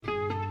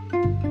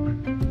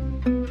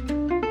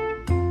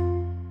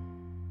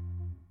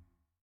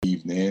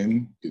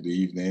Good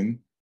evening.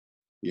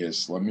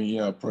 Yes, let me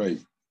pray.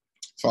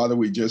 Father,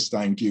 we just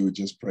thank you. We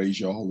just praise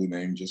your holy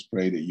name. Just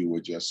pray that you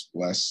would just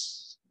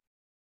bless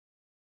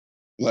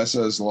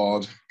us,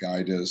 Lord.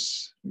 Guide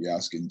us. We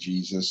ask in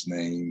Jesus'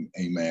 name.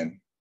 Amen.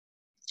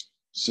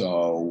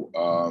 So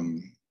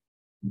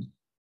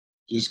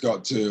just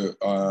got to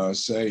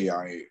say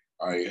I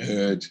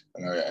heard,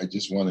 and I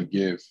just want to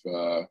give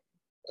a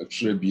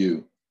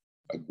tribute.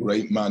 A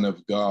great man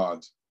of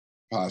God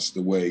passed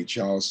away,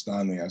 Charles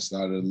Stanley. I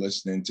started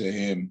listening to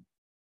him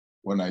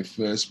when I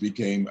first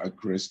became a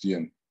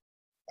Christian.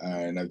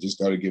 And I've just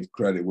got to give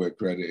credit where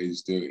credit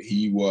is due.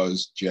 He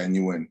was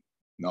genuine,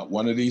 not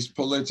one of these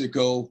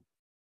political,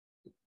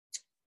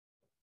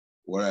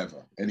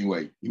 whatever.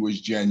 Anyway, he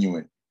was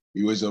genuine.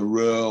 He was a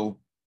real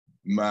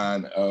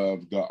man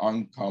of God,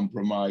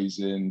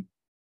 uncompromising.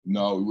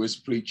 No, he was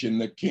preaching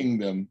the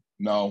kingdom.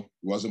 No,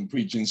 he wasn't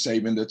preaching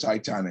saving the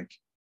Titanic.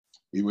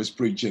 He was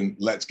preaching,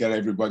 let's get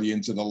everybody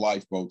into the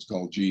lifeboats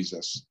called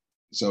Jesus.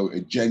 So a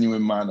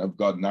genuine man of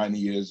God, 90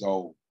 years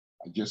old.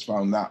 I just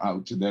found that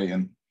out today,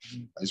 and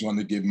I just want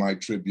to give my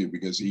tribute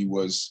because he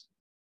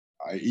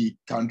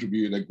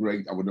contributed a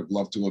great, I would have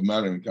loved to have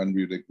met him,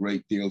 contributed a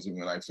great deal to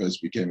me when I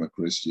first became a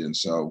Christian.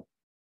 So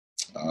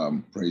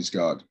praise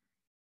God.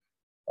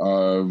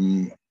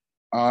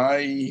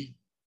 I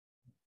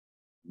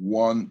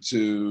want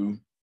to,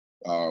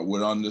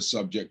 we're on the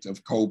subject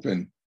of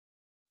coping,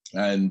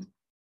 and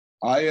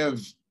I have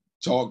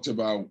talked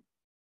about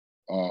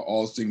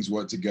all things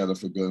work together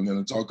for good. I'm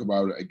going to talk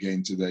about it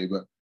again today,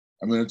 but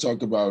I'm going to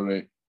talk about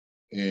it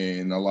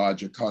in a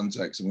larger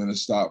context. I'm going to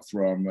start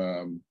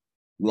from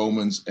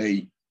Romans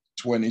 8,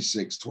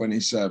 26,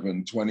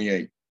 27,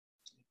 28.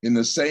 In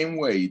the same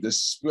way, the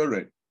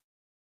Spirit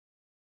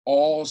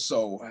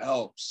also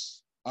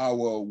helps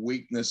our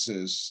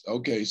weaknesses.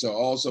 Okay, so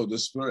also the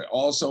Spirit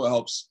also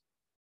helps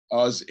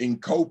us in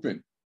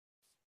coping.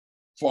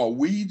 For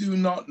we do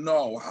not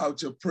know how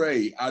to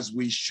pray as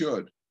we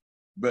should,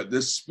 but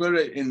the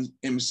Spirit in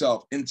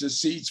himself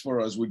intercedes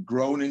for us with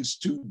groanings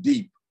too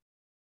deep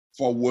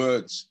for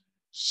words.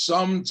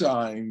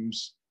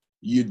 Sometimes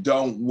you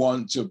don't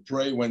want to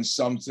pray when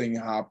something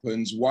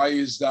happens. Why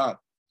is that?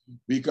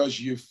 Because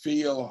you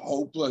feel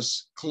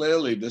hopeless.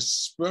 Clearly, the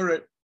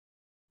Spirit,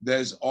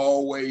 there's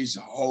always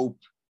hope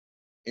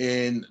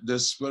in the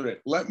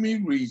Spirit. Let me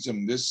read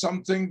them. There's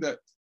something that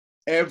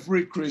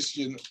every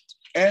Christian,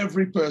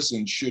 every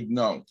person should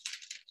know.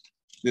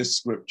 This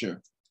scripture,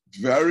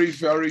 very,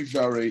 very,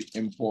 very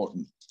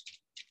important,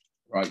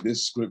 right?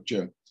 This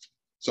scripture.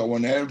 So I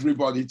want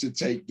everybody to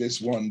take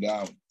this one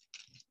down.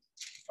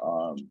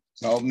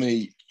 Help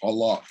me a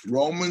lot.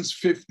 Romans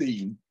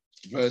 15,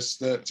 verse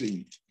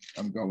 13,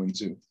 I'm going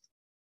to.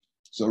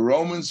 So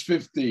Romans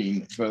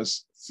 15,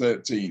 verse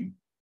 13.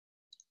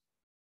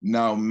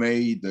 Now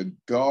may the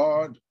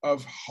God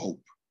of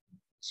hope,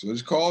 so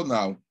it's called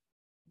now,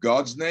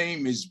 God's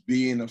name is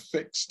being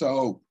affixed to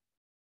hope,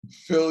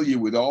 fill you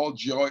with all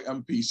joy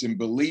and peace in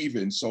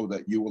believing, so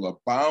that you will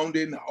abound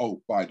in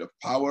hope by the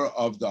power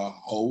of the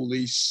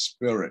Holy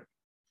Spirit.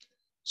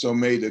 So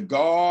may the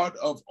God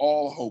of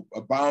all hope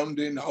abound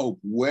in hope.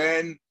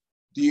 When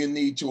do you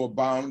need to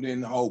abound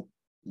in hope?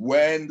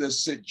 When the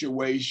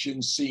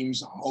situation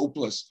seems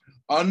hopeless.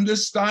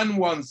 Understand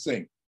one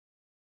thing.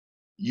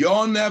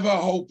 You're never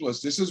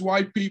hopeless. This is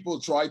why people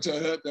try to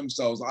hurt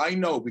themselves. I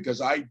know,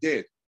 because I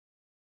did.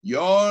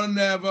 You're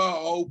never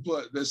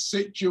hopeless. The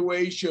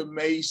situation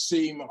may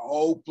seem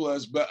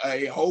hopeless, but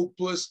a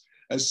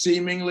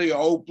seemingly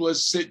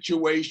hopeless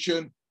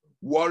situation,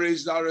 what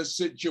is that a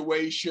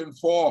situation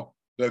for?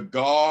 The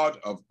God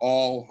of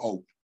all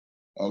hope.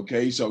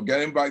 Okay, so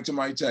getting back to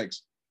my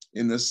text.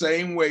 In the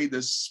same way,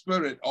 the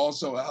Spirit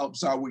also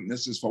helps our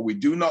weaknesses, for we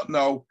do not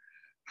know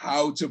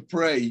how to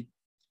pray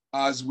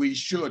as we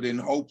should in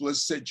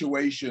hopeless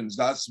situations.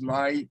 That's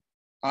my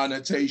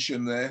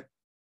annotation there.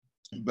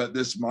 But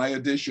this my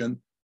addition,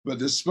 but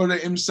the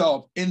Spirit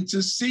himself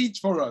intercedes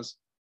for us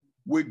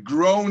with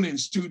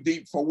groanings too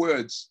deep for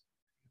words.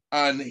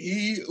 And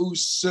he who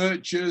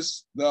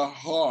searches the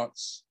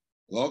hearts,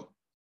 look,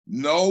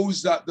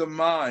 knows that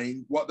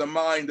what the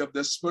mind of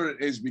the Spirit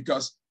is,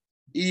 because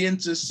he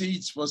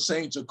intercedes for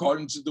saints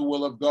according to the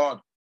will of God.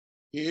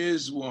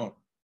 Here's what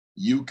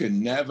you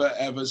can never,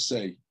 ever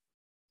say.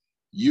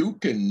 You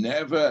can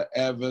never,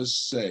 ever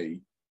say,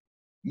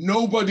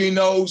 nobody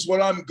knows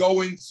what I'm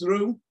going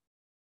through.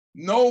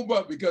 No,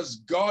 but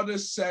because God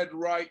has said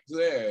right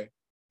there,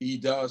 he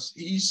does.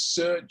 He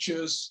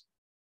searches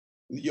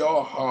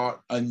your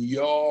heart and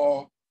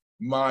your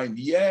mind.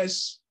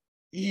 Yes,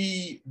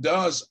 he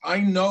does. I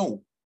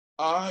know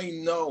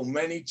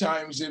many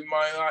times in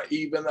my life,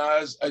 even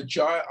as a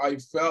child, I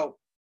felt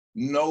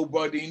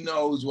nobody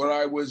knows what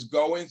I was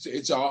going through.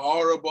 It's a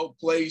horrible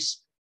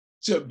place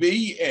to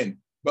be in.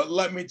 But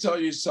let me tell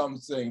you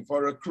something.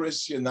 For a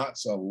Christian,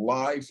 that's a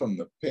lie from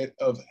the pit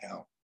of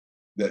hell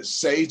that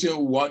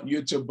Satan wants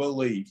you to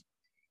believe.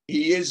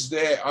 He is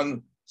there,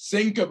 and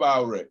think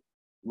about it,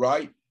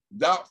 right?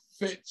 That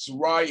fits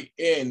right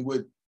in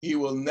with he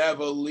will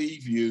never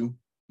leave you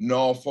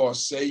nor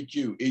forsake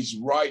you. He's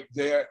right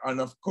there.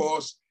 And of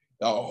course,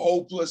 the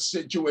hopeless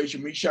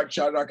situation, Meshach,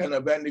 Shadrach, and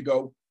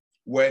Abednego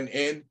went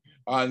in,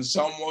 and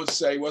some would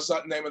say, what's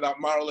that name of that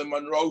Marilyn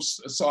Monroe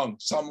song?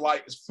 Some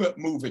like it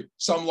movie,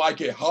 some like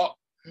it hot,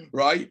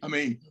 right? I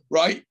mean,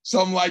 right?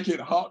 Some like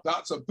it hot.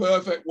 That's a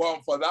perfect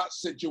one for that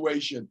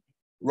situation,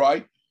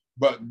 right?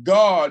 But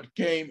God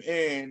came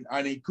in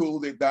and he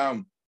cooled it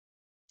down.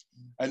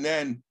 And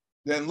then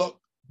look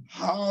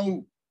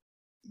how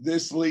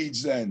this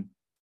leads then.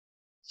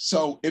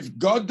 So if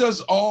God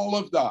does all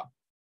of that,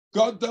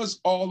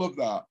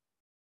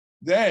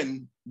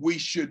 then we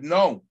should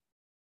know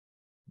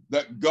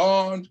that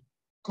God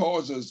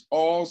causes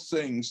all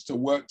things to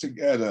work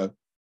together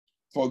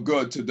for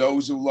good to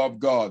those who love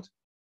God,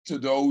 to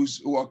those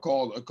who are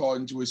called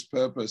according to his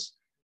purpose.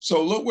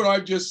 So look what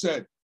I've just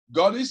said.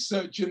 God is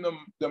searching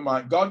the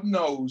mind. God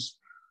knows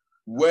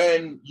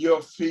when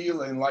you're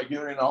feeling like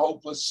you're in a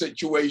hopeless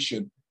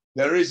situation.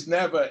 There is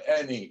never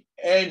any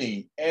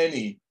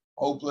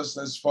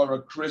hopelessness for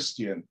a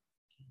Christian.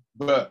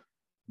 But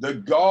the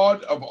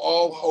God of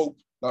all hope,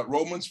 that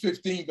Romans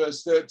 15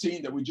 verse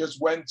 13 that we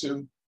just went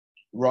to,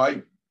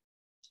 right?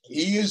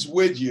 He is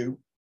with you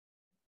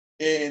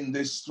in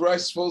this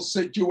stressful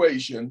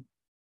situation.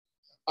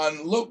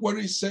 And look what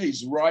he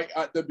says right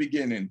at the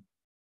beginning.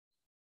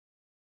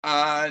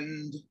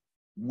 And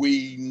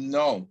we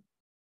know,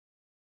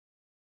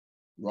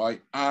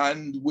 right?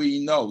 And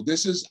we know.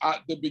 This is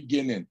at the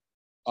beginning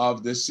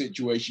of the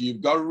situation.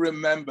 You've got to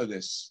remember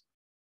this.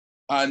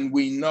 And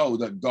we know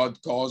that God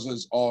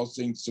causes all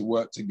things to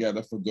work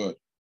together for good.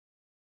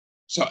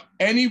 So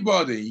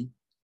anybody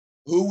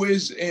who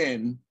is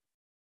in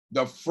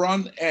the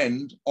front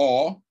end,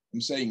 or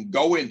I'm saying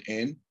going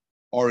in,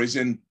 or is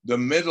in the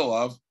middle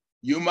of,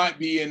 you might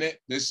be in it.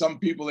 There's some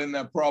people in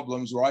their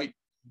problems, right?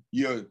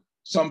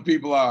 Some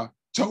people are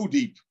toe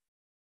deep.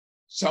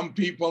 Some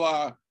people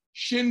are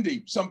shin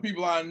deep. Some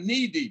people are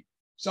knee deep.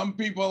 Some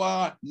people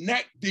are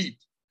neck deep.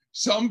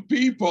 Some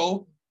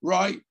people,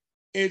 right,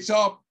 it's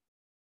up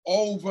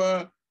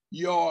over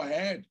your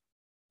head.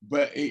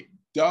 But it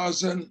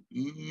doesn't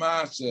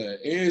matter.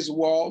 Here's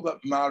all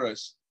that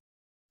matters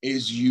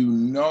is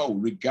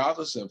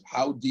regardless of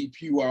how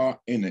deep you are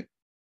in it,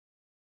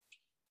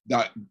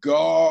 that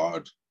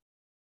God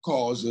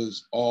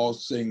causes all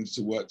things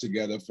to work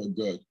together for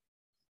good.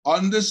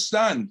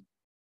 Understand,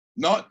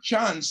 not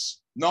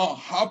chance, not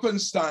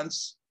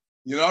happenstance.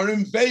 You're not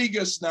in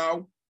Vegas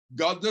now.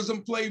 God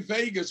doesn't play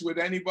Vegas with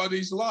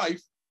anybody's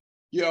life.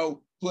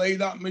 Play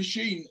that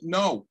machine.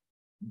 No,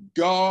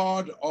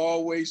 God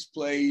always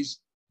plays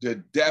the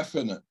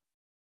definite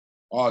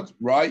odds,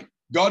 right?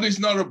 God is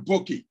not a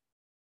bookie.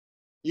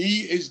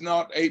 He is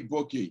not a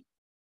bookie,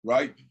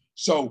 right?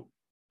 So,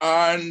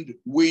 and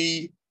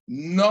we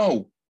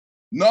know,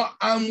 not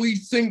and we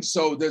think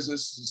so.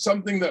 There's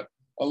something that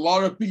a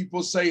lot of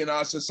people say in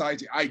our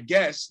society, I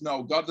guess.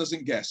 No, God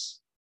doesn't guess.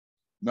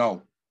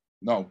 No.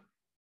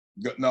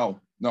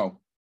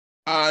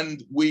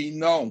 And we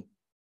know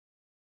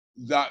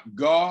that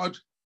God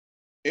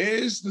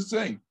is the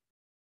thing,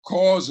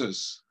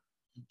 causes.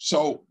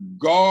 So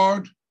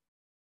God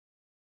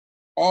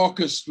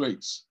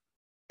orchestrates.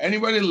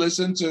 Anybody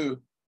listen to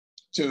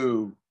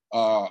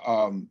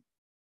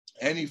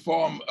any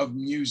form of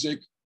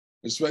music,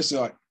 especially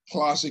like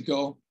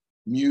classical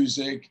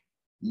music,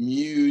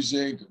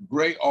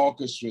 great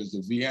orchestras,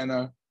 the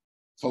Vienna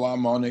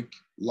Philharmonic,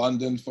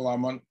 London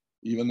Philharmonic,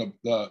 even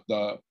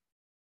the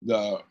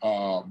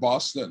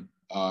Boston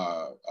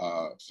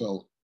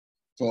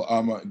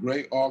Philharmonic,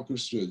 great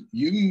orchestra.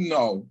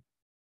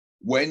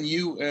 When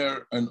you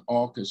hear an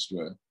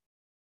orchestra,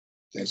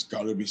 there's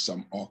got to be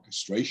some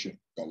orchestration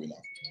going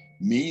on,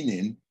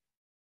 meaning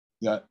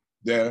that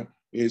there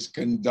is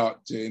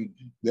conducting,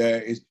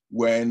 there is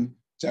when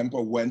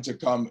tempo, when to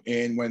come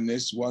in, when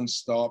this one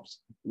stops,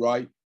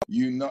 right?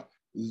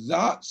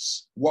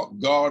 That's what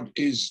God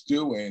is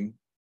doing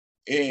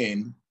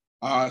in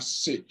our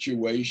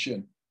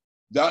situation.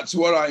 That's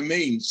what I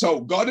mean. So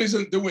God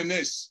isn't doing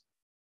this,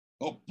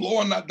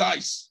 blowing that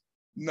dice.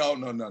 No.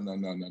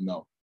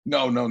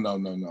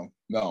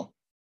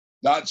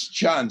 That's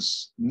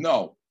chance.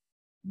 No.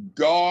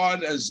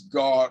 God has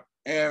got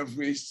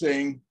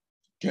everything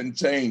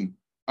contained.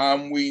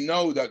 And we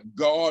know that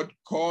God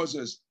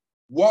causes.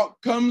 What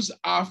comes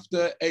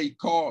after a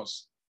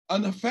cause?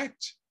 An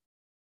effect.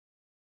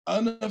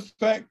 An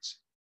effect.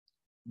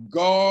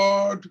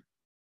 God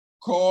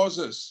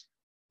causes.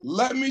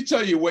 Let me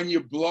tell you, when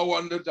you blow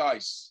on the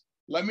dice,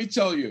 let me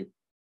tell you,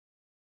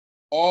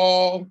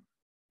 all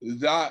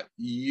that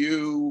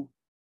you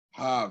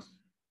have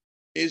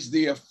is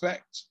the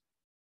effect.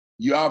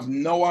 You have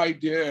no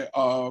idea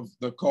of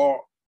the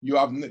cause.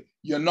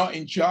 You're not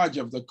in charge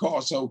of the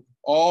cause. So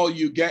all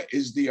you get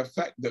is the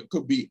effect that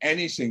could be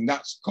anything.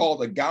 That's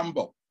called a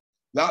gamble.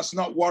 That's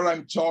not what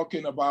I'm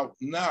talking about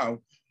now.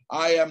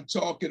 I am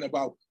talking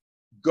about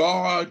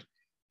God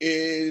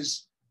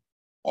is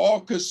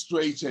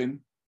orchestrating,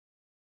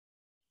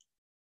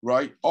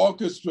 right?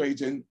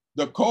 Orchestrating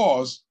the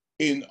cause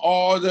in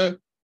order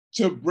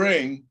to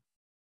bring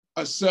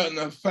a certain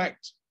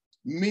effect,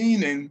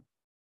 meaning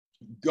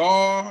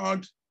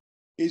God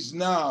is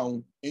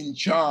now in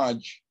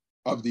charge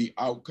of the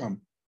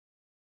outcome,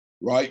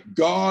 right?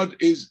 God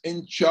is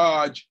in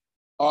charge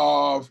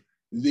of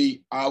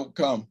the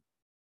outcome.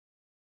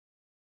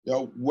 You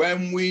know,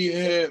 when we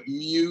hear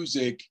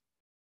music,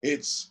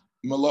 it's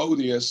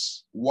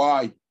melodious.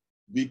 Why?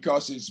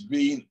 Because it's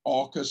being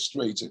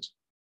orchestrated,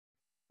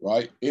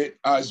 right? It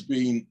has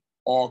been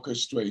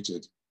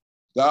orchestrated.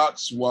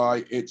 That's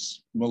why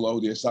it's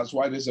melodious. That's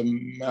why there's a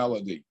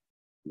melody,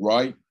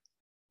 right?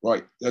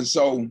 Right. And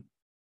so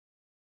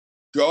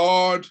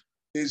God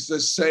is the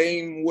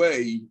same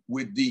way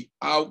with the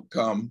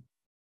outcome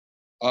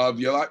of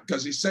your life,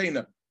 because he's saying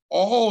that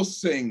all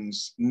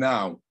things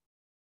now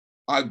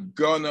are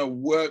gonna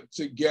work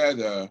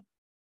together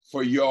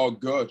for your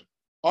good.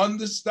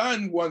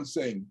 Understand one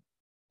thing,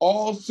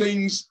 all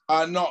things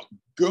are not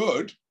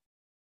good,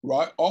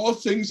 right? All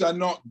things are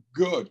not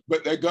good,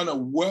 but they're gonna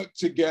work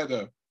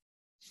together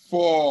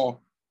for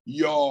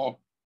your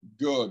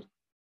good.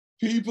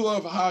 People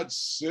have had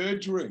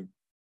surgery,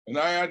 and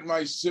I had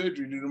my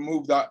surgery to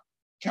remove that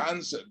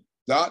cancer.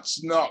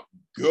 That's not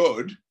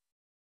good,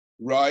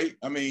 right?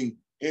 I mean,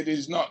 it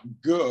is not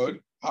good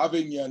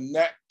having your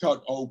neck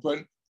cut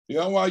open. You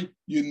know why?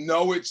 You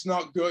know it's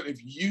not good. If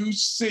you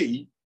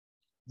see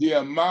the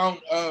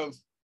amount of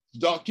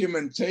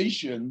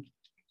documentation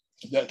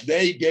that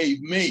they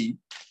gave me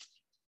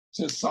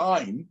to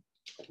sign,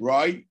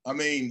 right? I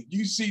mean,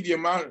 you see the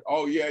amount,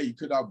 oh yeah, you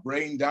could have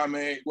brain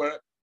damage. Well,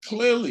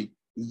 clearly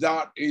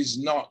that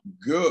is not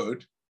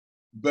good,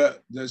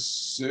 but the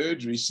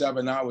surgery,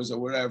 7 hours or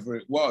whatever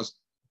it was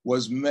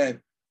meant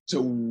to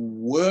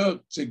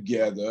work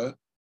together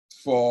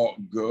for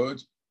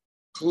good.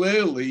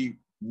 Clearly,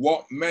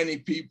 what many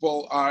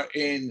people are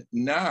in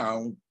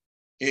now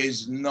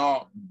is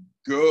not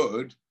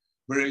good,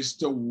 but it's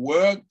to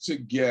work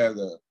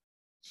together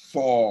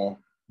for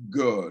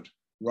good,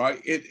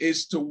 right? It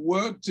is to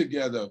work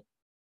together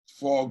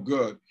for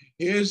good.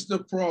 Here's the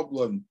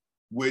problem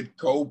with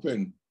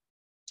coping,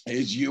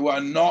 is you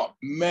are not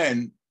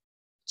meant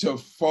to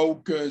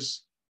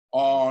focus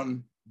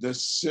on the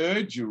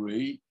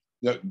surgery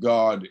that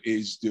God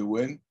is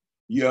doing.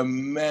 You're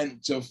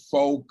meant to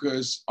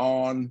focus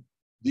on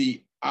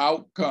the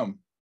outcome.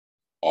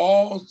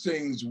 All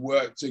things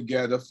work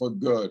together for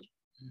good.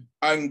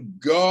 And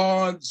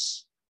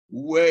God's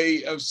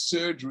way of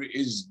surgery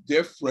is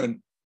different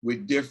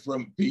with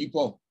different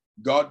people.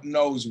 God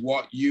knows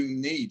what you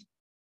need,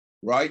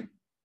 right?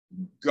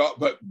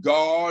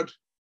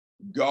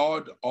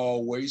 God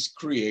always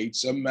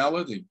creates a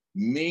melody,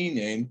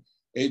 meaning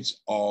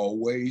it's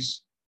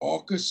always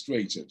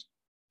orchestrated.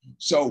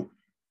 So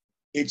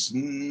it's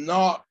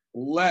not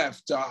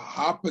left to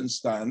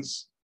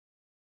happenstance.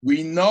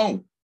 We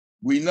know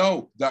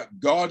that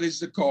God is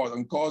the cause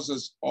and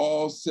causes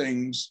all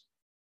things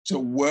to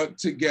work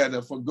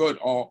together for good,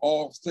 or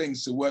all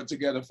things to work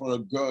together for a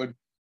good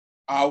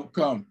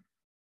outcome.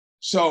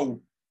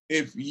 So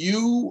if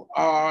you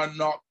are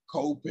not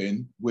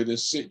coping with a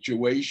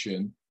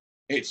situation,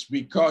 it's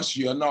because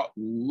you're not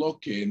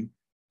looking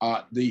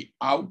at the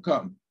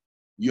outcome.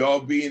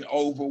 You're being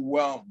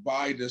overwhelmed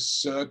by the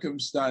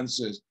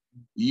circumstances.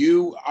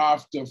 You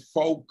have to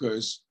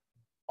focus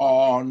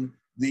on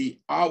the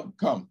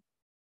outcome.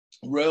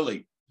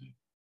 Really,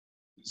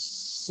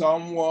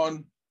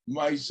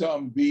 my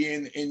son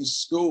being in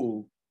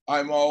school,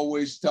 I'm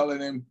always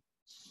telling him,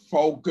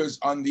 focus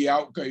on the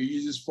outcome.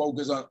 You just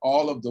focus on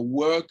all of the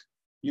work.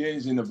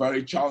 He's in a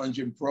very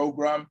challenging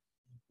program.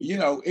 You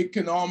know, it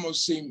can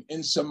almost seem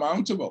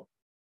insurmountable.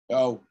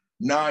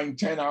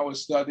 9-10 hour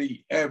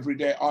study every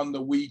day on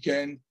the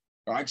weekend.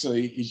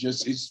 Actually,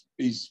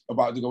 he's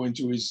about to go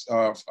into his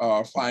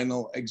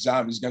final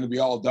exam. He's going to be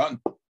all done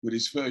with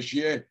his first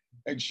year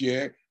next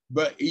year.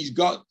 But he's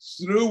got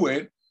through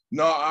it,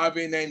 not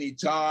having any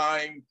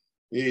time.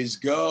 His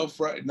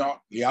girlfriend,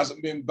 he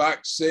hasn't been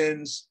back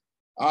since.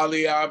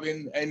 Ali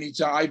having any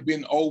time. I've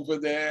been over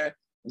there.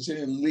 I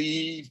said,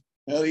 leave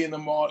early in the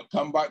morning,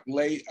 come back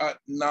late at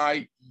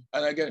night.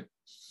 And again,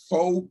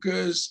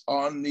 focus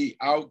on the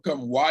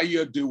outcome, why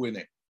you're doing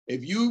it.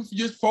 If you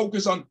just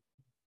focus on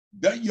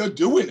that you're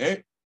doing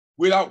it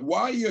without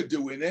why you're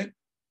doing it,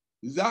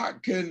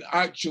 that can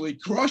actually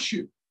crush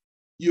you.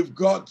 You've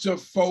got to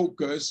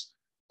focus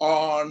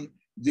on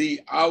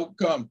the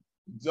outcome.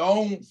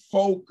 Don't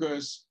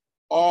focus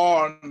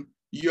on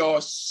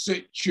your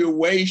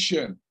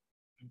situation.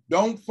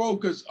 Don't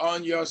focus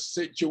on your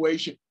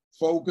situation.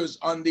 Focus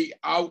on the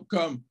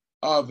outcome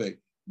of it.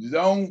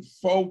 Don't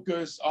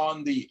focus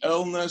on the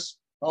illness.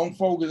 Don't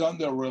focus on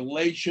the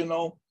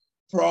relational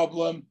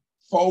problem.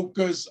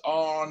 Focus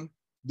on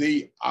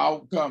the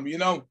outcome. You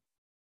know,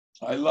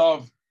 I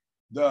love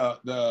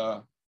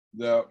the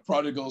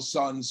prodigal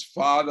son's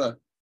father.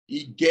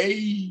 He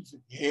gave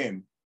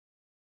him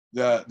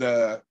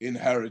the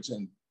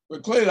inheritance.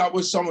 But clearly that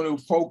was someone who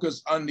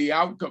focused on the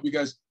outcome,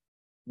 because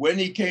when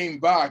he came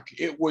back,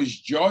 it was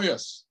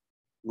joyous,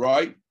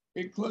 right?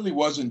 It clearly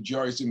wasn't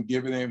joyous in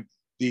giving him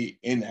the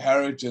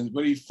inheritance,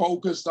 but he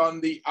focused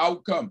on the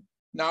outcome.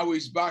 Now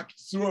he's back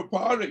through a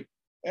party.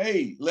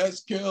 Hey,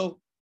 let's kill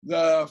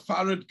the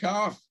fatted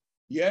calf.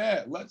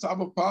 Yeah, let's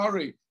have a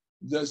party.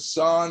 The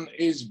son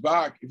is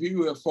back. If you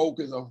were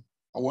focused on,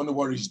 I wonder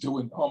what he's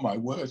doing. Oh, my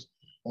word.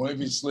 I wonder if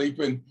he's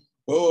sleeping.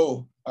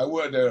 Oh, I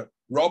wonder, there are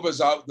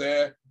robbers out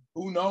there.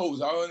 Who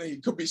knows? I wonder, he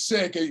could be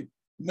sick.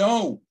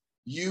 No,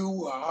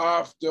 you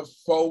have to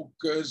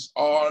focus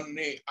on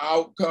the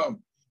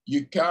outcome.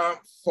 You can't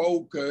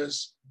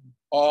focus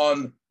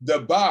on the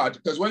bad.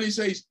 Because when he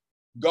says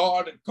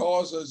God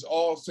causes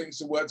all things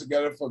to work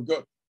together for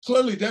good,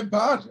 clearly they're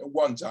bad at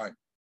one time.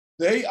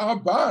 They are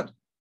bad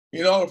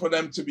in order for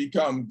them to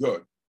become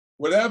good.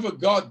 Whatever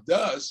God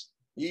does,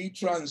 he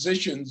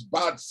transitions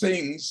bad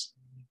things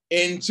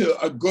into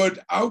a good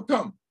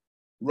outcome,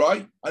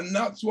 right? And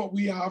that's what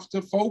we have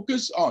to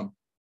focus on.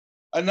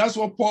 And that's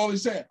what Paul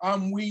is saying.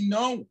 And we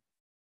know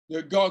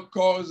that God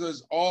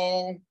causes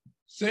all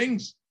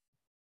things.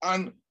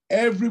 And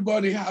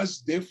everybody has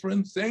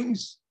different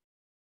things.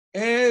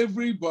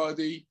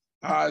 Everybody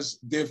has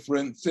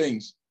different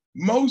things.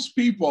 Most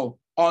people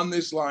on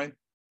this line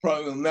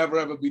probably will never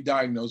ever be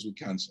diagnosed with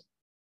cancer,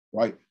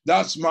 right?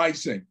 That's my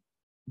thing.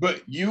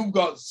 But you've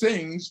got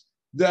things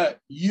that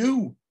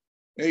you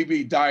may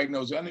be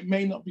diagnosed with, and it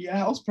may not be a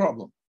health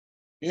problem.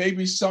 It may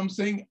be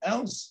something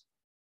else.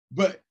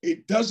 But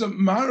it doesn't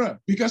matter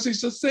because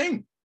it's a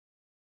thing.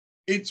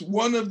 It's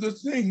one of the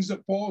things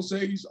that Paul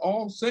says,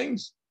 all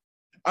things.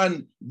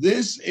 And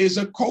this is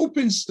a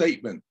coping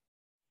statement,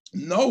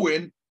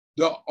 knowing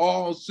that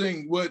all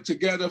things work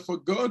together for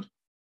good,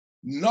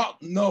 not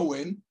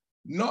knowing,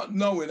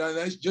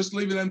 and just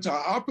leaving them to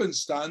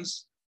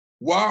happenstance.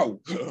 Wow,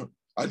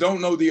 I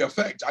don't know the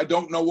effect. I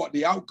don't know what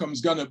the outcome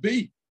is going to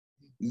be.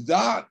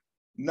 That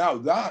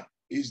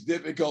is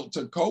difficult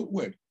to cope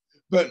with.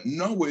 But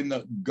knowing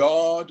that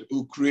God,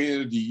 who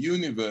created the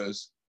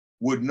universe,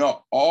 would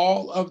know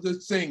all of the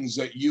things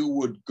that you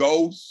would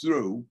go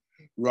through,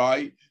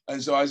 right?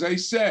 And so, as I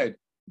said,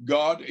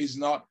 God is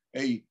not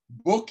a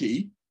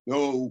bookie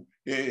who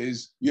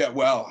is, yeah,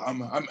 well,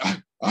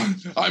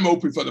 I'm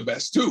hoping for the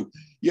best too.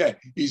 Yeah,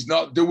 he's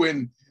not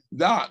doing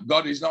that.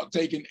 God is not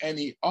taking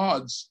any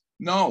odds.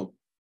 No,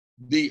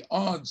 the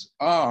odds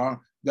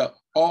are that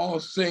all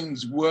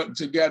things work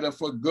together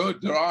for good.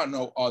 There are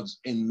no odds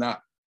in that.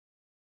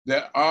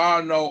 There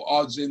are no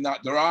odds in that.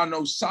 There are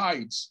no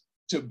sides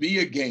to be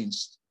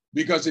against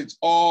because it's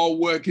all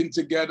working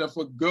together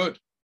for good,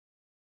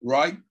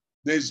 right?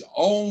 There's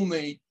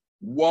only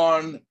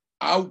one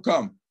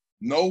outcome,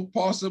 no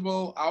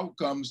possible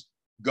outcomes.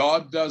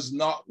 God does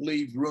not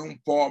leave room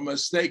for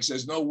mistakes.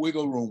 There's no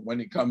wiggle room when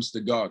it comes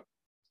to God.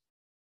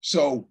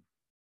 So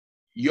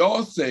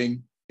your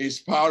thing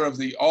is part of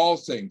the all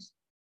things.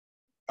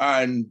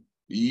 And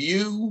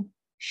you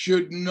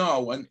should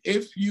know. And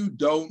if you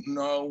don't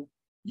know,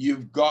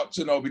 you've got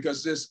to know,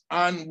 because this,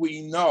 and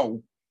we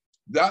know,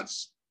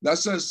 that's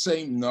the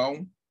same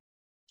know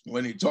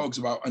when it talks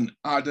about an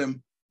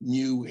Adam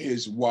knew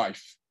his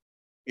wife.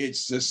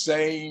 It's the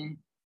same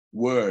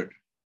word,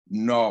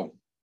 know.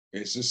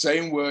 It's the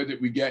same word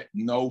that we get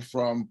know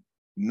from.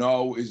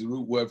 Know is the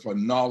root word for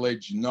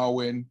knowledge,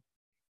 knowing.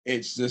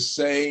 It's the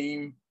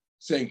same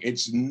thing.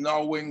 It's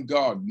knowing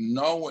God,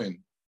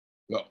 knowing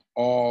that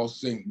all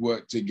things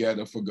work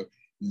together for good.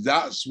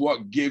 That's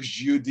what gives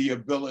you the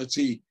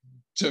ability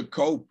to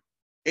cope.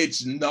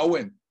 It's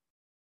knowing.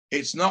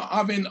 It's not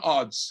having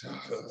odds.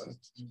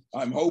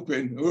 I'm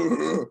hoping.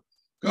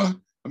 God, I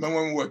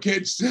remember when we were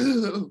kids.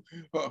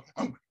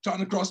 I'm trying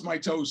to cross my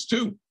toes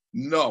too.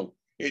 No,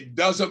 it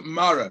doesn't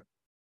matter.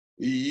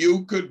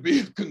 You could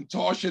be a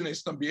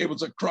contortionist and be able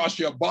to cross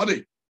your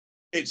body.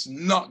 It's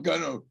not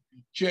going to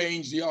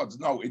change the odds.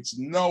 No, it's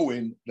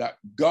knowing that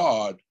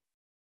God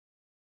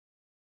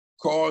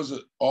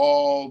causes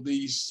all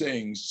these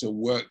things to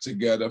work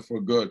together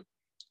for good.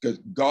 Because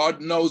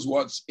God knows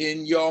what's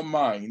in your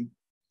mind.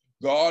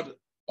 God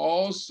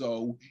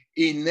also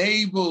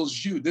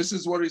enables you. This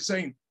is what he's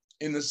saying.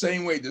 In the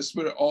same way, the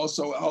Spirit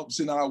also helps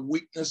in our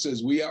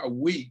weaknesses. We are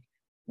weak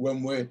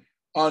when we're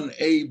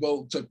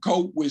unable to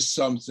cope with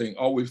something,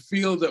 or we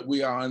feel that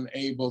we are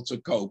unable to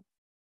cope.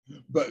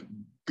 But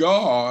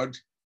God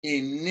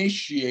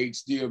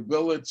initiates the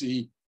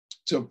ability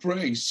to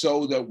pray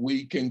so that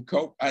we can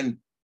cope. And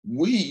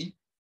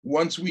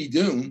once we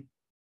do,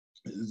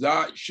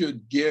 that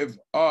should give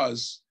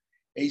us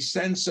a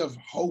sense of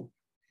hope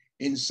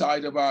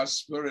inside of our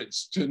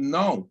spirits to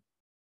know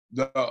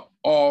that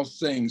all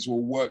things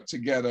will work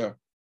together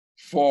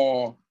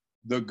for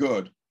the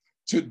good.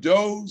 To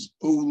those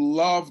who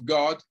love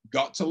God,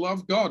 got to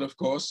love God, of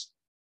course,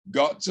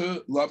 got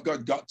to love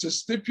God, got to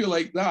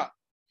stipulate that,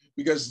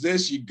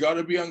 because you got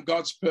to be on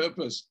God's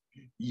purpose.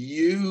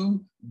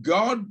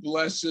 God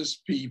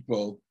blesses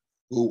people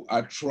who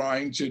are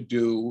trying to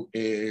do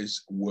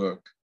his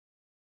work.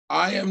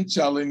 I am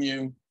telling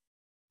you,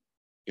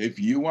 if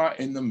you are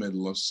in the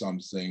middle of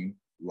something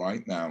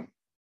right now,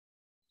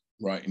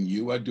 right, and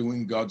you are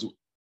doing God's,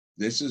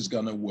 this is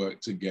going to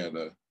work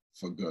together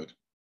for good.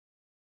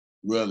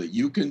 Really,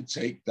 you can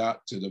take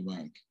that to the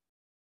bank.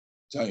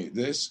 Tell you,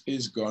 this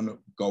is going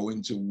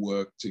to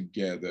work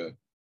together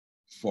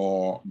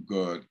for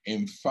good.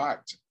 In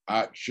fact,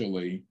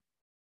 actually,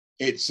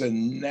 it's a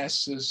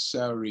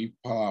necessary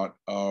part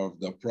of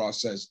the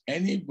process.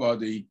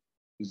 Anybody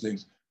who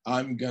thinks,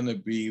 I'm going to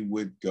be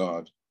with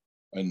God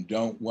and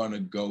don't want to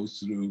go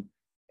through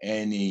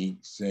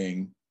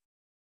anything,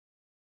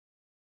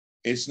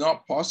 it's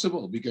not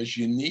possible, because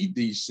you need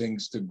these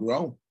things to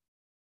grow,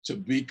 to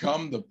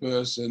become the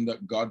person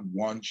that God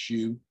wants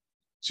you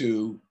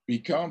to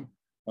become.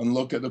 And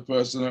look at the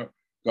person that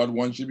God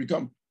wants you to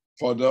become.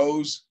 For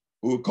those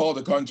who are called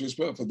according to his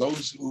purpose, for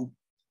those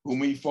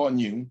whom he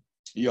foreknew,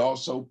 he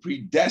also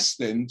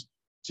predestined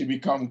to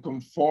become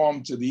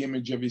conformed to the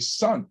image of his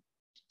Son,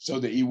 so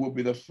that he will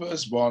be the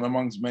firstborn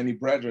amongst many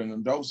brethren.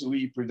 And those who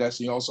he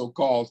predestined, he also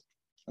called.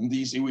 And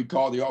these who he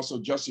called, he also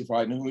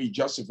justified. And who he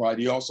justified,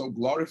 he also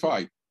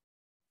glorified.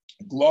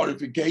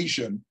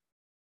 Glorification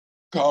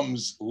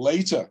comes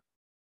later.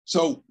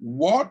 So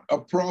what a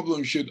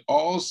problem should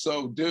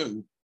also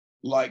do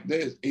like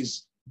this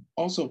is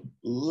also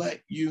let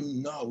you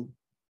know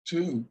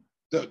too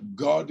that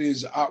God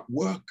is at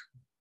work.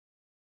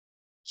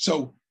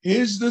 So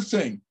here's the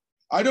thing.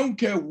 I don't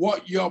care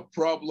what your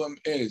problem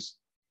is.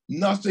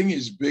 Nothing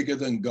is bigger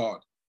than God.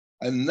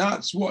 And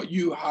that's what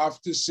you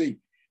have to see.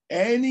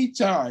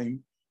 Anytime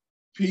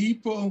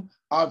people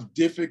have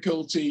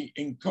difficulty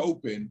in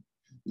coping,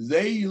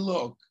 they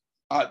look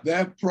at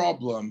their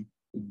problem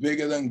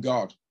bigger than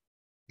God.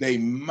 They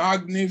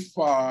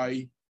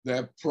magnify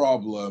their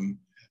problem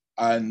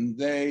and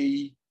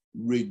they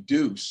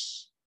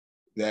reduce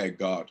their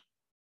God,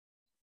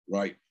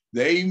 right?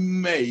 They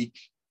make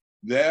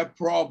their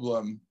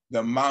problem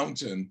the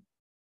mountain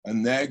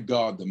and their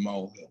God the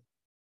molehill.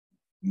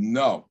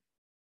 No,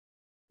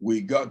 we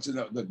got to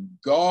know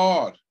that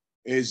God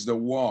is the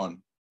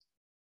one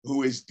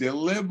who is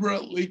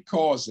deliberately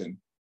causing,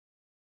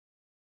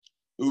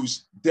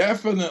 who's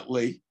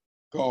definitely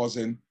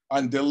causing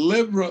and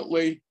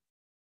deliberately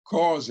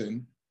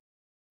causing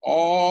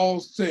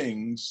all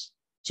things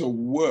to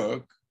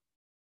work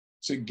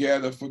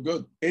together for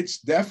good. It's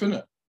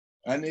definite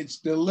and it's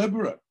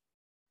deliberate,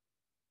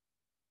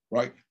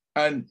 right?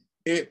 And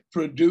it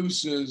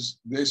produces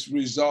this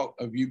result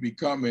of you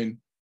becoming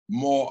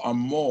more and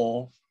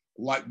more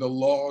like the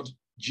Lord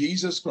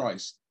Jesus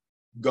Christ.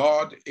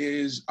 God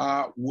is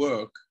at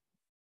work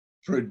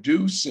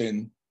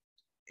producing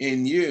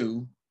in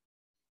you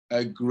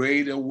a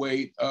greater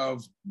weight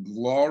of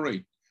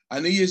glory.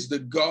 And he is the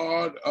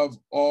God of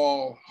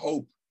all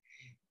hope.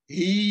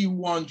 He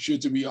wants you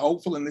to be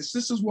hopeful. And this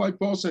is why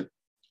Paul said,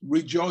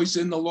 rejoice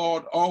in the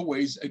Lord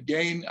always.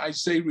 Again, I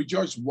say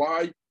rejoice.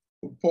 Why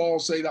would Paul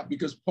say that?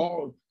 Because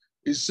Paul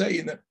is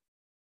saying that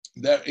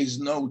there is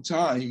no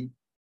time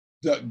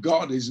that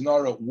God is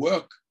not at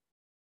work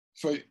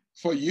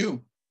for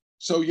you.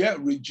 So yeah,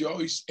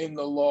 rejoice in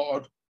the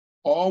Lord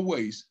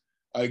always.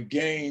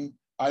 Again,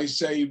 I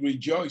say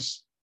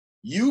rejoice.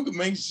 You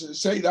may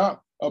say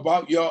that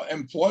about your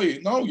employer.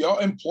 No, your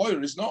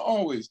employer is not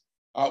always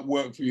at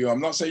work for you.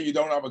 I'm not saying you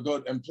don't have a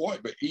good employer,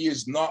 but he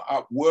is not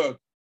at work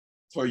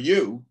for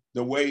you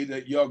the way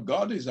that your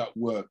God is at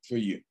work for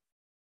you.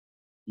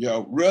 You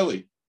know,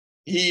 really,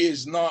 he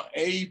is not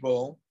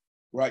able,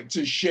 right,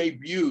 to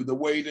shape you the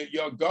way that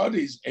your God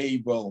is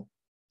able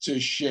to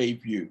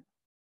shape you.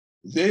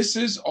 This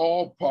is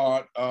all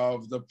part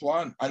of the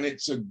plan, and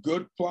it's a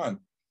good plan,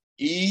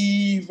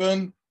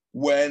 even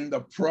when the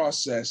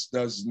process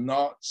does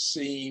not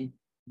seem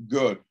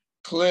good.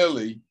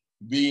 Clearly,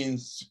 being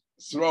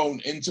thrown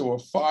into a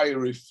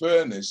fiery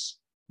furnace,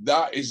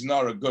 that is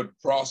not a good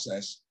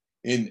process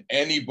in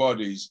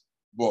anybody's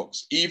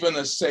books. Even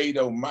a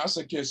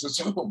sadomasochist says,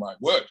 oh my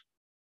word,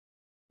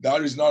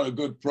 that is not a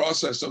good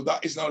process. So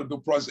that is not a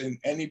good process in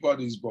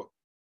anybody's book.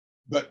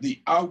 But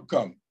the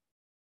outcome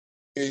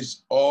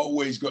is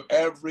always good.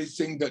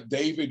 Everything that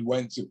David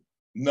went through,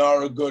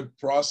 not a good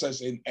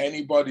process in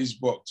anybody's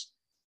books.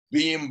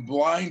 Being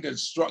blinded,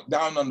 struck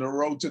down on the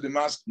road to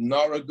Damascus,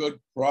 not a good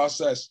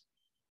process.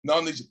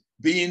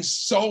 Being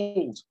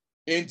sold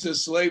into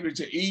slavery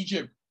to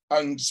Egypt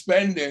and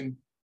spending,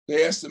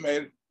 they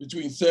estimate,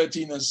 between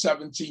 13 and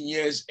 17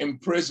 years in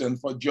prison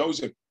for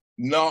Joseph,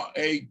 not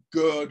a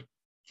good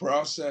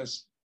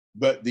process.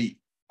 But the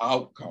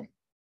outcome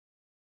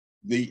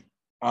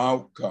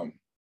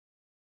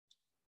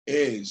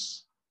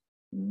is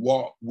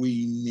what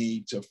we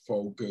need to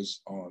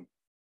focus on,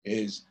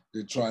 is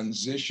the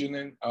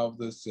transitioning of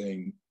the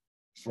thing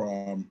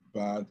from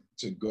bad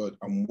to good.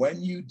 And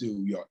when you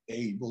do, you're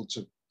able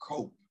to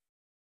cope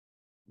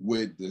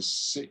with the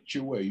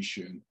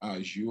situation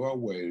as you are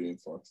waiting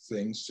for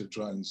things to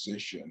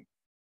transition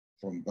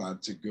from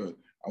bad to good.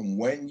 And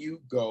when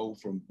you go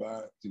from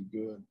bad to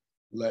good,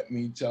 let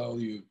me tell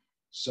you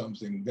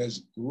something,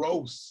 there's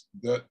growth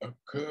that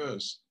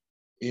occurs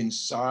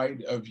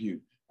inside of you,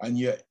 and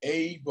you're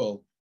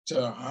able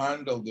to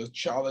handle the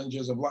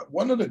challenges of life.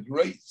 One of the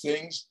great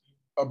things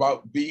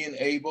about being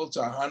able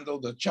to handle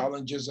the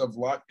challenges of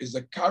life is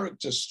the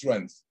character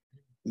strength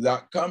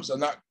that comes,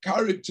 and that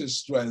character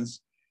strength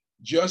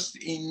just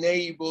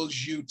enables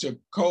you to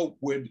cope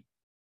with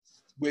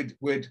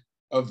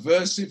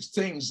aversive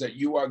things that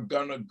you are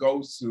gonna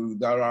go through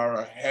that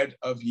are ahead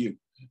of you.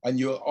 And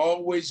you'll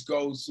always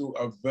go through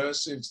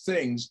aversive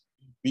things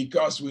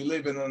because we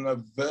live in an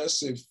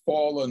aversive,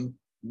 fallen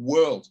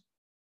world.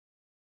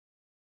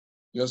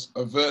 Just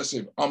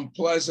aversive,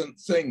 unpleasant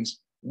things.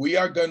 We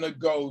are gonna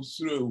go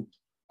through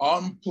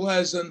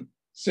unpleasant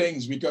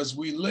things because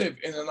we live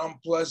in an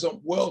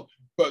unpleasant world,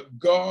 but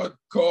God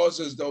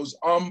causes those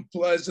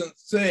unpleasant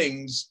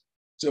things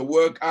to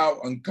work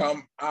out and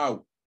come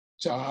out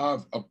to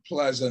have a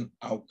pleasant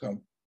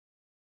outcome.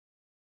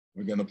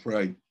 We're going to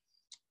pray.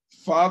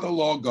 Father,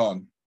 Lord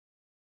God,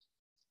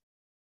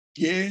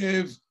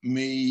 give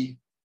me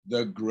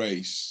the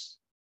grace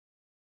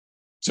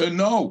to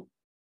know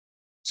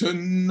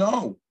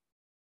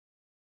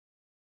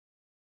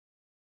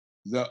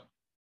that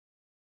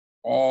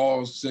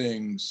all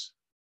things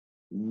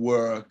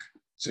work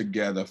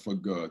together for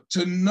good,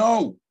 to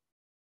know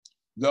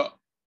that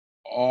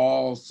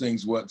all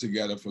things work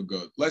together for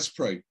good. Let's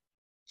pray.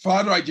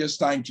 Father, I just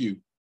thank you.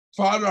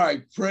 Father,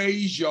 I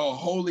praise your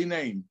holy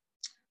name.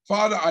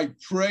 Father, I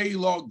pray,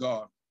 Lord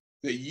God,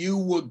 that you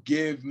will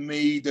give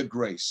me the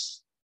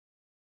grace,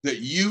 that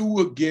you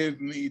will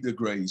give me the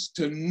grace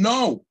to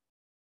know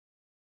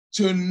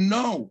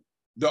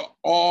that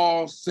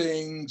all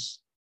things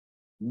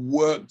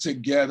work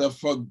together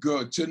for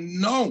good, to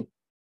know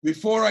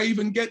before I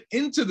even get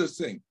into the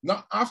thing,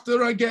 not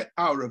after I get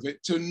out of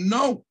it, to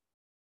know.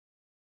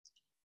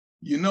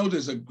 You know,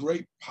 there's a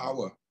great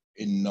power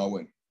in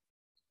knowing.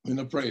 I'm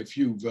going to pray a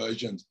few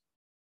versions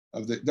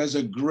of it. There's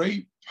a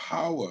great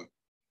power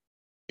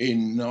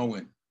in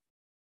knowing.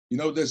 You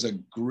know, there's a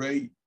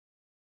great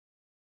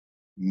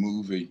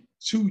movie,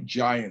 two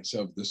giants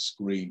of the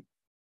screen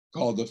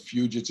called The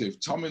Fugitive,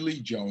 Tommy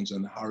Lee Jones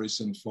and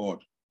Harrison Ford,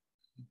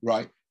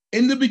 right?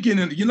 In the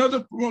beginning, you know,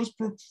 the most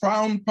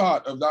profound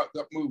part of that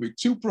movie,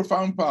 two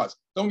profound parts.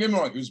 Don't get me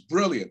wrong, it was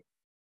brilliant.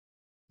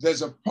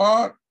 There's a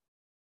part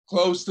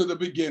close to the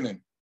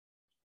beginning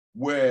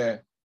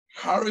where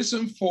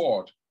Harrison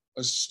Ford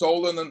has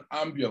stolen an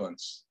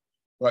ambulance,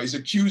 right? He's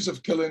accused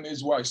of killing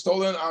his wife,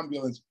 stolen an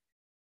ambulance.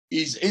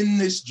 He's in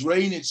this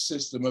drainage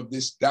system of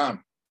this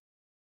dam,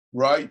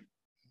 right?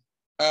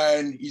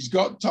 And he's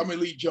got Tommy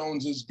Lee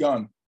Jones's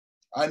gun.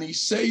 And he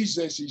says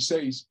this, he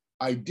says,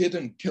 I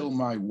didn't kill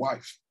my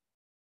wife.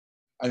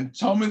 And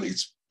Tommy Lee,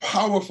 it's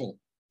powerful.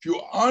 If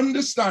you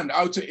understand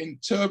how to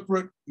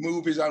interpret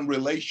movies and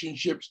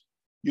relationships,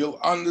 you'll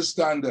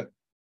understand that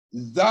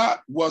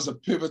that was a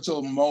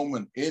pivotal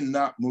moment in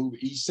that movie.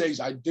 He says,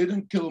 I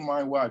didn't kill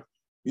my wife.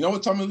 You know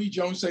what Tommy Lee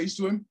Jones says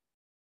to him?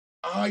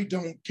 I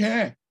don't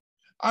care.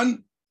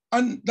 And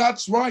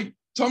that's right.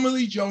 Tommy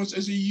Lee Jones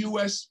is a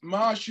U.S.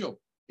 Marshal.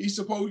 He's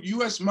supposed,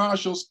 U.S.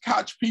 Marshals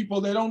catch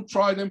people. They don't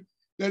try them.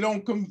 They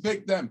don't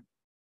convict them.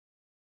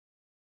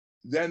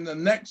 Then the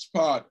next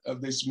part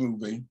of this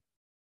movie,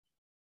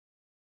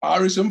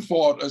 Harrison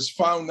Ford has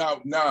found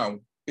out now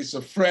it's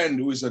a friend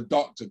who is a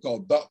doctor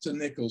called Dr.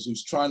 Nichols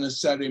who's trying to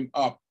set him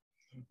up,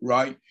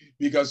 right?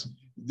 Because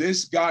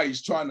this guy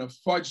is trying to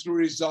fudge the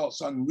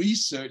results on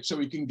research so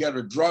he can get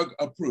a drug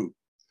approved.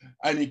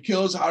 And he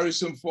kills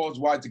Harrison Ford's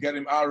wife to get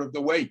him out of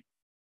the way.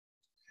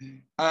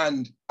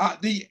 And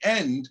at the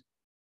end,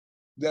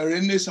 they're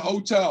in this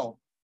hotel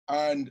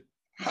and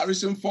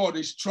Harrison Ford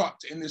is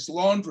trapped in this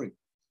laundry.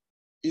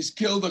 He's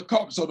killed a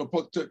cop, so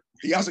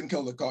he hasn't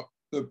killed a cop.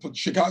 The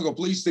Chicago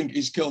police think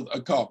he's killed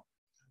a cop.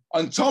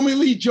 And Tommy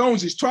Lee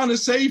Jones is trying to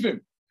save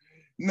him.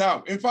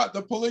 Now, in fact,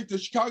 the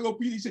Chicago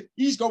PD said,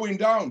 he's going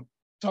down.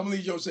 Tommy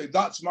Lee Jones said,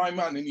 that's my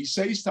man. And he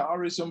says to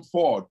Harrison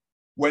Ford,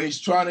 when he's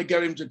trying to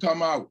get him to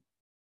come out,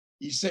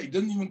 he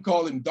doesn't even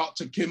call him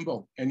Dr.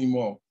 Kimball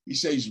anymore. He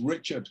says,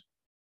 Richard,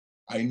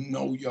 I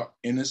know you're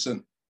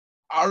innocent.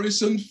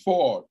 Harrison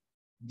Ford,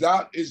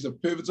 that is the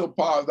pivotal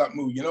part of that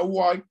movie. You know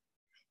why?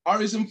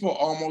 Harrison Ford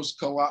almost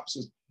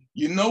collapses.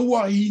 You know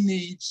what he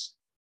needs?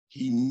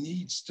 He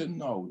needs to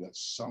know that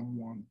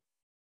someone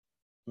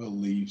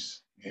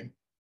believes him.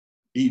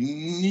 He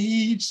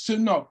needs to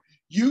know.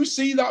 You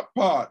see that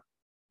part,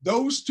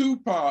 those two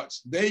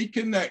parts, they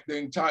connect the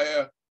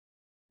entire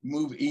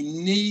movie.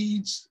 He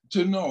needs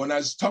to know. And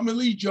as Tommy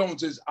Lee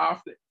Jones is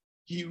after,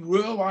 he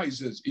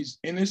realizes he's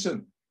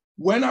innocent.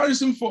 When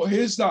Harrison Ford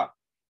hears that,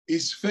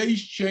 his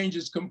face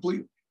changes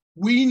completely.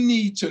 We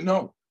need to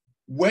know.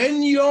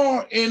 When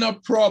you're in a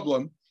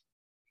problem,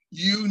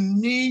 you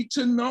need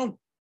to know.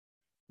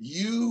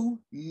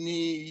 You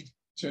need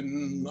to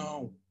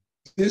know.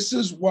 This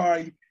is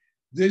why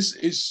this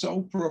is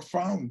so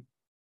profound.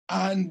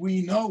 And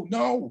we know,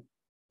 no,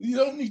 you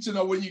don't need to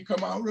know when you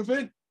come out of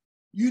it.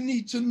 You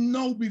need to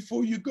know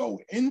before you go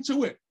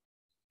into it.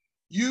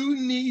 You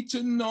need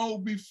to know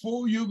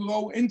before you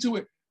go into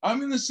it. I'm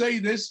going to say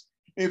this.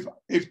 If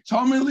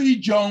Tommy Lee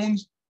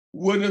Jones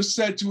would have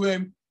said to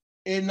him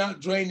in that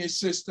drainage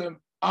system,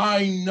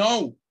 I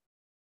know,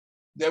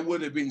 there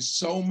would have been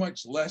so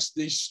much less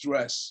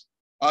distress.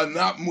 And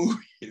that movie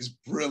is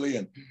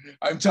brilliant.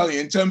 I'm telling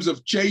you, in terms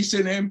of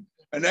chasing him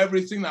and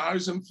everything that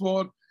Harrison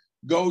Ford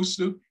goes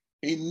through,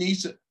 He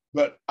needs it.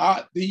 But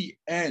at the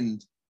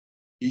end,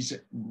 he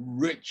said,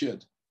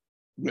 Richard,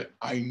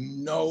 I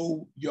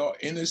know you're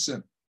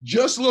innocent.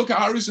 Just look at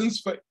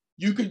Harrison's face.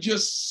 You could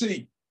just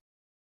see.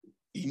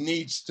 He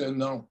needs to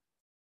know.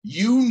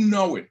 You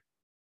know it,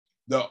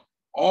 that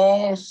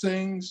all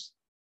things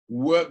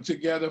work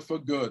together for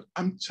good.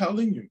 I'm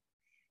telling you,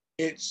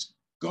 it's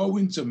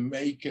going to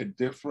make a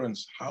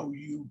difference how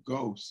you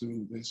go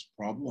through this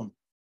problem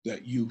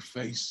that you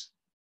face.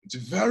 It's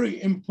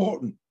very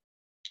important.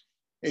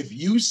 If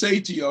you say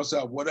to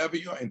yourself, whatever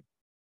you're in,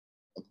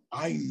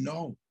 I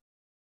know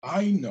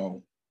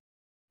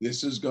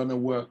this is going to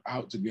work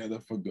out together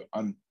for good.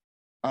 And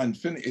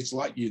it's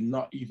like you're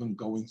not even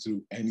going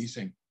through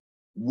anything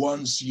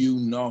once you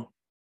know.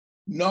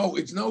 No,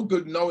 it's no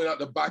good knowing at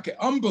the back end.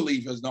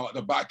 Unbelievers know at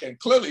the back end.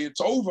 Clearly,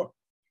 it's over.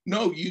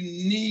 No, you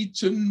need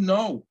to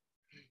know.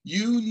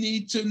 You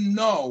need to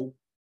know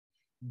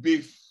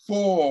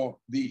before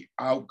the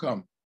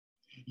outcome.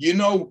 You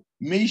know,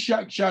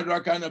 Meshach,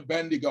 Shadrach, and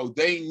Abednego,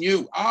 they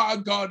knew our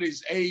God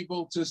is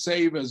able to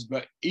save us,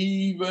 but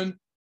even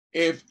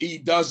if he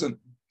doesn't,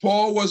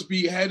 Paul was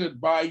beheaded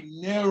by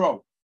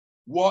Nero.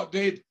 What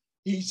did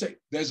he say?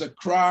 There's a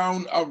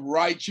crown of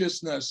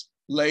righteousness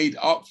laid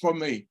up for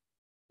me.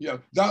 Yeah,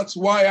 that's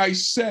why I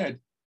said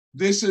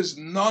this is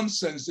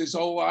nonsense, this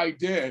whole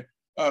idea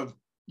of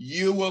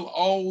you will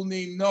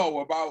only know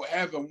about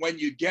heaven when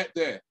you get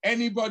there.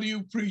 Anybody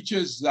who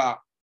preaches that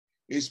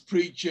is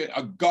preaching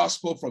a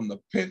gospel from the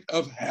pit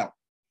of hell.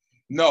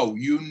 No,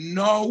 you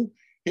know,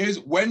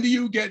 when do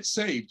you get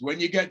saved? When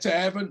you get to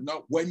heaven?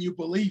 No, when you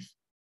believe.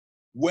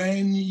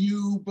 When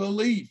you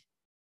believe.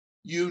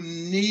 You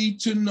need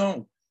to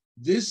know.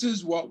 This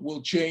is what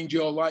will change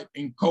your life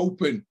in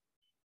coping,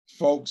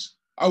 folks.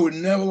 I would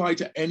never lie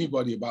to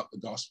anybody about the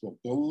gospel.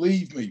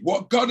 Believe me,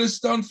 what God has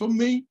done for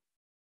me,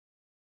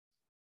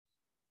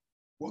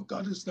 what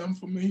God has done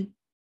for me.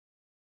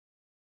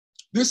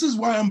 This is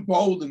why I'm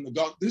bold in the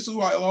God. This is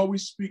why I'll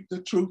always speak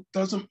the truth.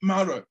 Doesn't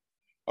matter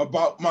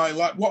about my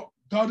life. What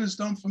God has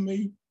done for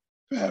me,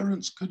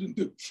 parents couldn't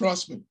do.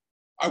 Trust me,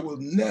 I will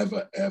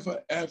never,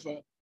 ever, ever,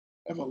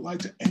 ever lie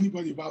to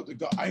anybody about the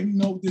God. I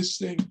know this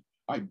thing.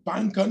 I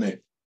bank on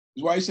it.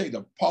 That's why I say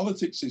the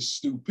politics is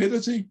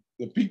stupidity.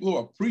 The people who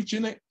are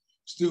preaching it,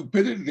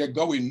 stupidity, they're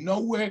going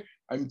nowhere.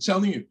 I'm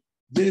telling you,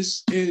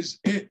 this is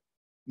it.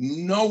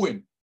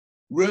 Knowing,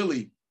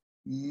 really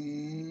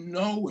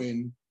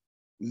knowing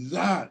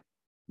that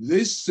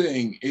this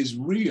thing is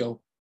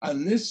real,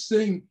 and this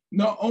thing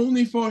not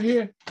only for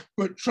here,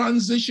 but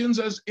transitions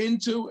us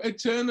into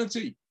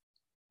eternity.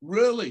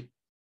 Really,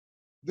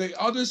 the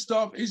other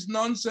stuff is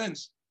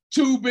nonsense.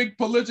 Two big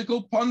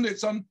political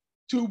pundits on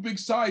two big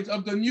sides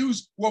of the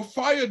news were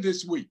fired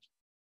this week.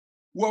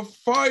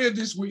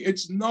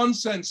 It's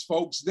nonsense,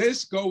 folks.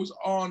 This goes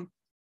on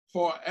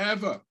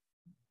forever.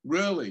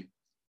 Really.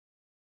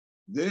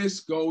 This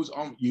goes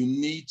on. You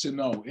need to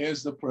know.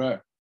 Here's the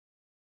prayer.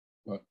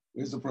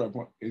 Here's the prayer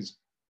point is,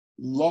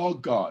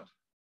 Lord God,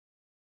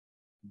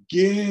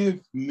 give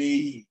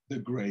me the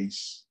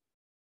grace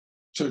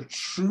to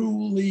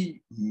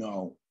truly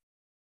know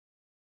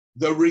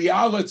the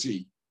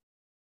reality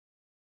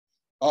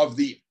of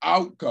the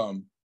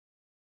outcome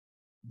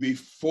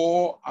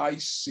before I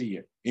see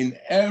it in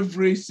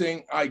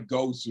everything I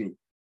go through.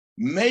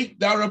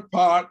 Make that a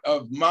part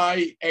of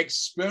my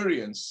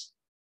experience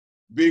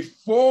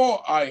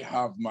before I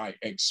have my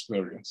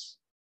experience.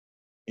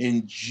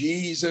 In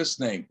Jesus'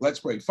 name, let's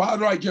pray.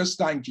 Father, I just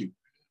thank you.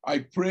 I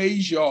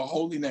praise your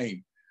holy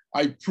name.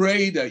 I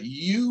pray that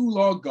you,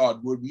 Lord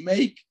God, would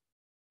make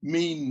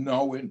me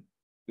knowing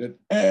that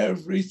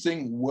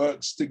everything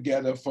works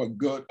together for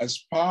good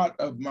as part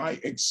of my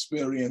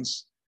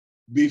experience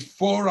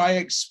before I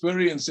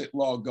experience it,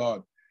 Lord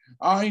God.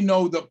 I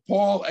know that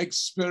Paul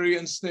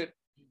experienced it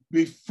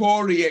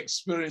before he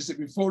experienced it,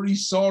 before he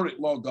saw it,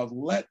 Lord God.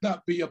 Let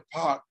that be a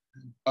part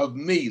of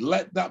me.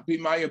 Let that be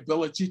my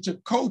ability to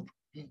cope,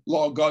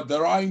 Lord God,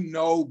 that I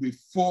know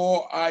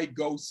before I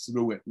go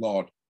through it,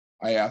 Lord.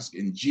 I ask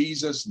in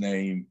Jesus'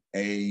 name,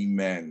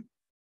 amen.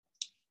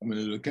 I'm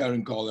going to do a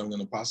Carein call, and I'm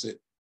going to pass it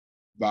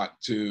back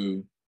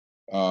to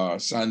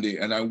Sandy.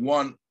 And I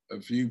want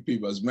a few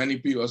people, as many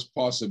people as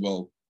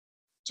possible,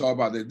 talk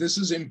about it. This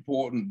is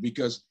important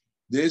because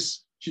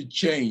this should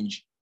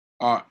change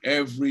our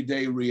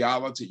everyday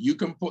reality. You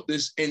can put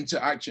this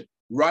into action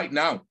right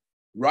now,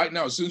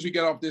 as soon as we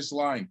get off this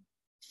line.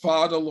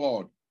 Father,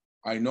 Lord,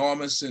 I know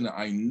I'm a sinner.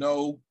 I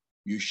know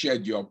you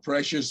shed your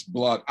precious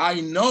blood.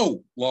 I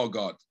know, Lord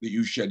God, that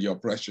you shed your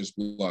precious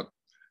blood.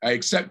 I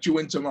accept you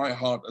into my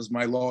heart as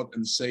my Lord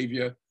and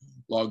Savior.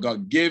 Lord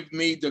God, give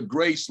me the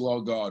grace,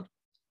 Lord God,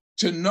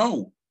 to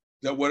know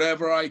that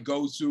whatever I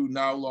go through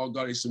now, Lord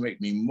God, is to make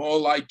me more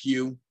like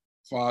you,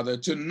 Father,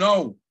 to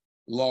know,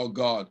 Lord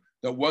God,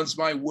 that once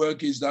my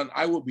work is done,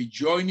 I will be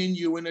joining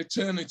you in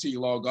eternity,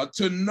 Lord God,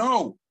 to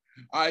know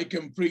I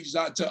can preach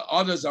that to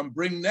others and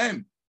bring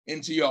them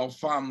into your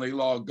family,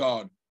 Lord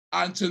God,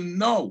 and to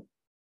know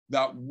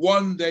that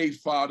one day,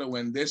 Father,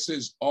 when this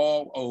is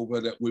all over,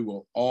 that we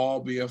will all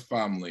be a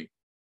family.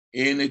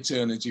 in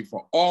eternity,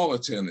 for all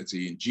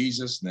eternity. In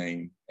Jesus'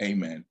 name,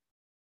 amen.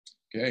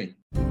 Okay.